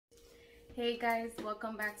Hey guys,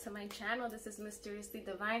 welcome back to my channel. This is Mysteriously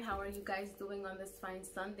Divine. How are you guys doing on this fine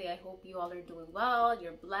Sunday? I hope you all are doing well.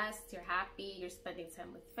 You're blessed, you're happy, you're spending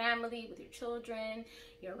time with family, with your children,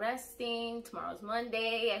 you're resting. Tomorrow's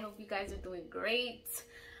Monday. I hope you guys are doing great.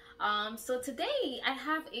 So today I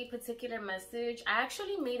have a particular message. I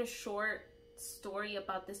actually made a short story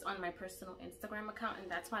about this on my personal Instagram account, and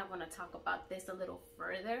that's why I want to talk about this a little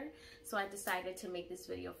further. So I decided to make this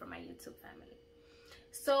video for my YouTube family.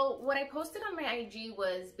 So what I posted on my IG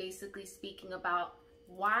was basically speaking about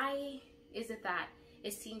why is it that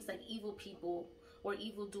it seems like evil people or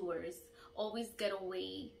evildoers always get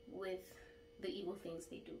away with the evil things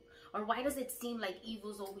they do, or why does it seem like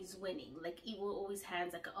evil's always winning, like evil always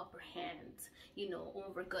has like an upper hand, you know,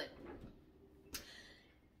 over good.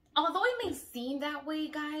 Although it may seem that way,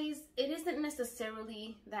 guys, it isn't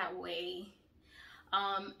necessarily that way.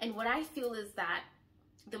 And what I feel is that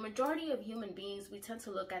the majority of human beings, we tend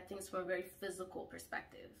to look at things from a very physical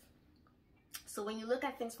perspective. So when you look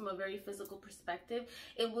at things from a very physical perspective,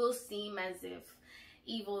 it will seem as if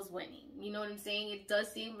evil's winning. You know what I'm saying? It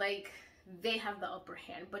does seem like they have the upper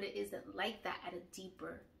hand, but it isn't like that at a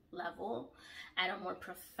deeper level, at a more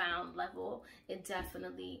profound level. It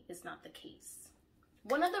definitely is not the case.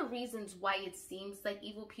 One of the reasons why it seems like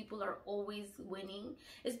evil people are always winning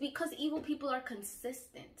is because evil people are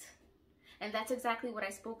consistent. And that's exactly what I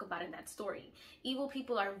spoke about in that story. Evil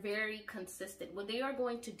people are very consistent. When they are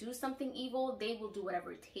going to do something evil, they will do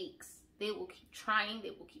whatever it takes. They will keep trying, they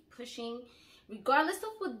will keep pushing, regardless of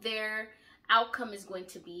what their outcome is going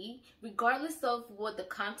to be, regardless of what the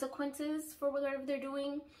consequences for whatever they're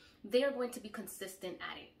doing, they are going to be consistent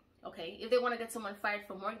at it. Okay, if they want to get someone fired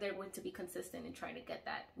from work, they're going to be consistent in trying to get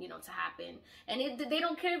that, you know, to happen. And they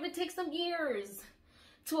don't care if it takes them years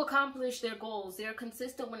to accomplish their goals. They're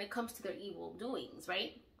consistent when it comes to their evil doings,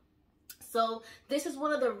 right? So this is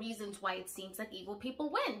one of the reasons why it seems like evil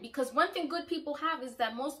people win. Because one thing good people have is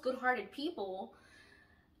that most good-hearted people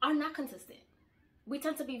are not consistent. We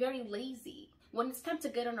tend to be very lazy. When it's time to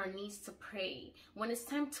get on our knees to pray, when it's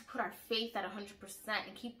time to put our faith at 100%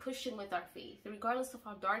 and keep pushing with our faith, regardless of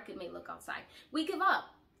how dark it may look outside, we give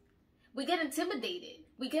up. We get intimidated.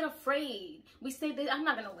 We get afraid. We say that I'm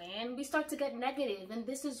not going to win. We start to get negative. And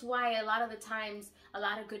this is why a lot of the times, a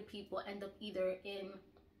lot of good people end up either in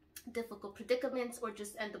difficult predicaments or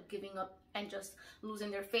just end up giving up and just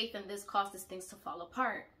losing their faith. And this causes things to fall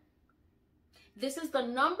apart. This is the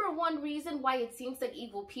number one reason why it seems like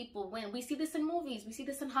evil people win. We see this in movies. We see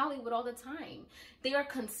this in Hollywood all the time. They are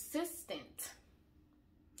consistent.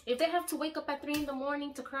 If they have to wake up at 3 in the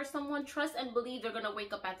morning to curse someone, trust and believe they're going to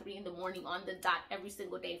wake up at 3 in the morning on the dot every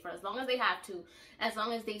single day for as long as they have to, as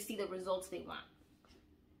long as they see the results they want.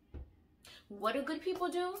 What do good people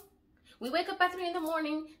do? We wake up at 3 in the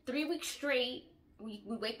morning, 3 weeks straight. We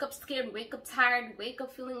wake up scared, we wake up tired, we wake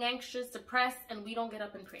up feeling anxious, depressed, and we don't get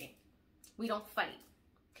up and pray. We don't fight.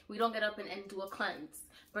 We don't get up and do a cleanse.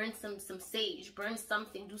 Burn some sage, burn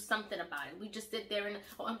something, do something about it. We just sit there and,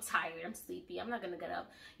 oh, I'm tired, I'm sleepy, I'm not going to get up.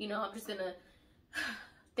 You know, I'm just going to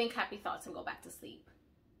think happy thoughts and go back to sleep.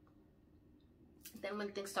 Then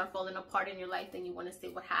when things start falling apart in your life, then you want to say,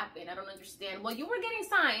 what happened? I don't understand. Well, you were getting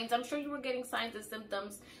signs. I'm sure you were getting signs and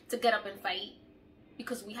symptoms to get up and fight,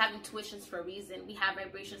 because we have intuitions for a reason. We have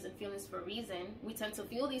vibrations and feelings for a reason. We tend to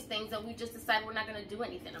feel these things and we just decide we're not going to do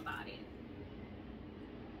anything about it.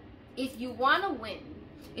 If you want to win,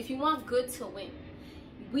 if you want good to win,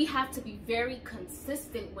 we have to be very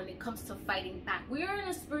consistent when it comes to fighting back. We are in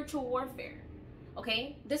a spiritual warfare,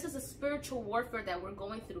 okay? This is a spiritual warfare that we're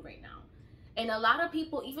going through right now. And a lot of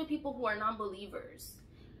people, even people who are non-believers,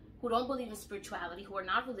 who don't believe in spirituality, who are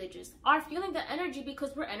not religious, are feeling the energy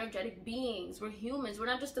because we're energetic beings. We're humans. We're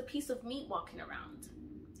not just a piece of meat walking around.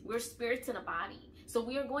 We're spirits in a body. So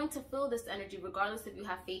we are going to feel this energy regardless if you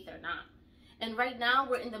have faith or not. And right now,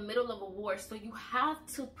 we're in the middle of a war. So you have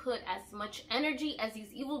to put as much energy as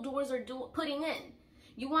these evildoers are putting in.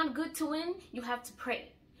 You want good to win? You have to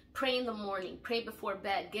pray. Pray in the morning. Pray before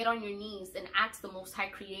bed. Get on your knees and ask the Most High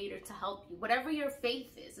Creator to help you. Whatever your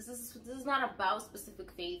faith is. This is not about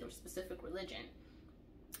specific faith or specific religion.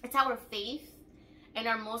 It's our faith and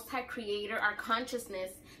our Most High Creator, our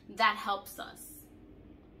consciousness, that helps us.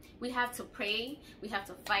 We have to pray. We have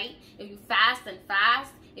to fight. If you fast, then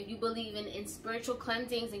fast. If you believe in spiritual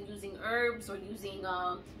cleansings and using herbs or using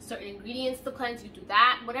certain ingredients to cleanse, you do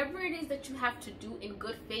that. Whatever it is that you have to do in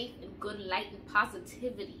good faith, in good light and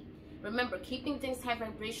positivity. Remember, keeping things high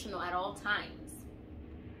vibrational at all times.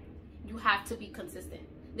 You have to be consistent.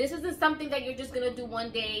 This isn't something that you're just going to do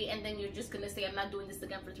one day and then you're just going to say, I'm not doing this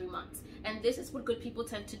again for 3 months. And this is what good people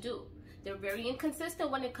tend to do. They're very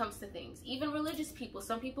inconsistent when it comes to things. Even religious people.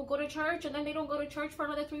 Some people go to church and then they don't go to church for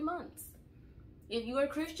another 3 months. If you are a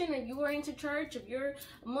Christian and you are into church, if you're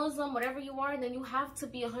a Muslim, whatever you are, then you have to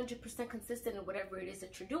be 100% consistent in whatever it is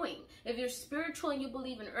that you're doing. If you're spiritual and you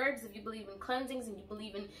believe in herbs, if you believe in cleansings and you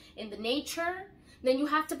believe in the nature, then you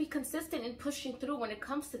have to be consistent in pushing through when it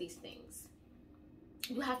comes to these things.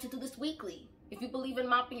 You have to do this weekly. If you believe in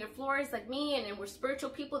mopping your floors like me and we're spiritual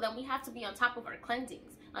people, then we have to be on top of our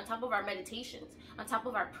cleansings, on top of our meditations, on top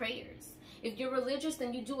of our prayers. If you're religious,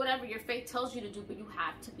 then you do whatever your faith tells you to do, but you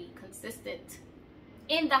have to be consistent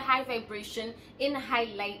in the high vibration, in the high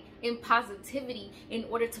light, in positivity, in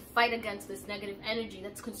order to fight against this negative energy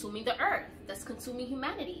that's consuming the earth, that's consuming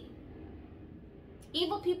humanity.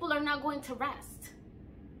 Evil people are not going to rest.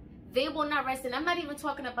 They will not rest. And I'm not even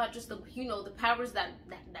talking about just the, the powers that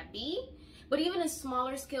be, but even in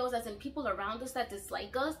smaller scales, as in people around us that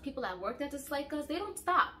dislike us, people at work that dislike us, they don't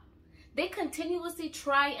stop. They continuously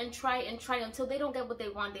try and try and try until they don't get what they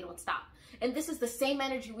want. They don't stop. And this is the same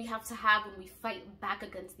energy we have to have when we fight back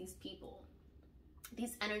against these people,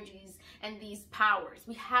 these energies and these powers.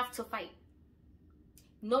 We have to fight.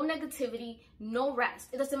 No negativity, no rest.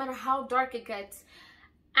 It doesn't matter how dark it gets.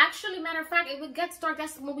 Actually, matter of fact, if it gets dark,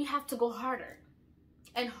 that's when we have to go harder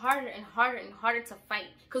and harder and harder and harder to fight,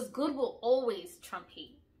 because good will always trump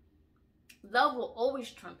hate. Love will always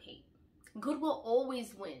trump hate. Good will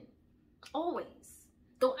always win. Always.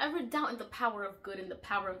 Don't ever doubt in the power of good and the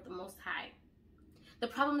power of the Most High. The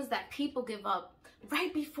problem is that people give up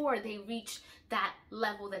right before they reach that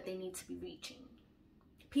level that they need to be reaching.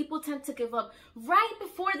 People tend to give up right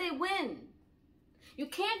before they win. You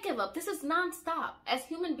can't give up. This is nonstop. As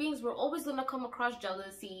human beings, we're always going to come across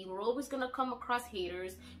jealousy. We're always going to come across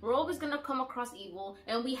haters. We're always going to come across evil.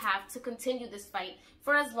 And we have to continue this fight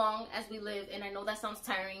for as long as we live. And I know that sounds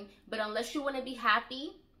tiring, but unless you want to be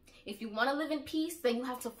happy, if you want to live in peace, then you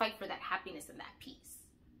have to fight for that happiness and that peace.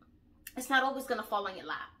 It's not always going to fall on your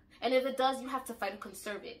lap. And if it does, you have to fight to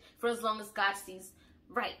conserve it for as long as God sees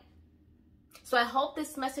right. So I hope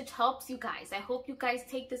this message helps you guys. I hope you guys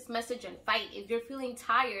take this message and fight. If you're feeling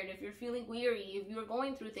tired, if you're feeling weary, if you're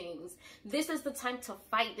going through things, this is the time to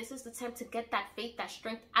fight. This is the time to get that faith, that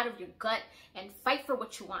strength out of your gut and fight for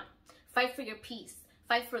what you want. Fight for your peace.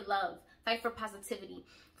 Fight for love. Fight for positivity.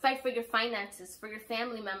 Fight for your finances, for your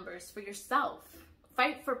family members, for yourself.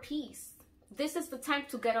 Fight for peace. This is the time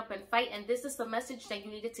to get up and fight, and this is the message that you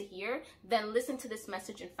needed to hear. Then listen to this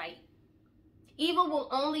message and fight. Evil will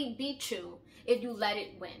only beat you if you let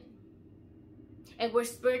it win. And we're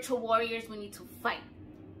spiritual warriors. We need to fight.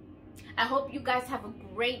 I hope you guys have a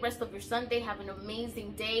great rest of your Sunday. Have an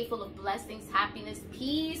amazing day full of blessings, happiness,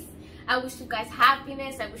 peace. I wish you guys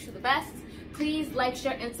happiness. I wish you the best. Please like,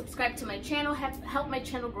 share, and subscribe to my channel. Help my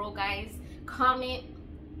channel grow, guys. Comment,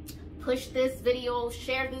 push this video,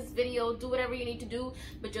 share this video, do whatever you need to do,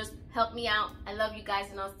 but just help me out. I love you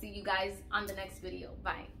guys, and I'll see you guys on the next video.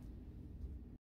 Bye.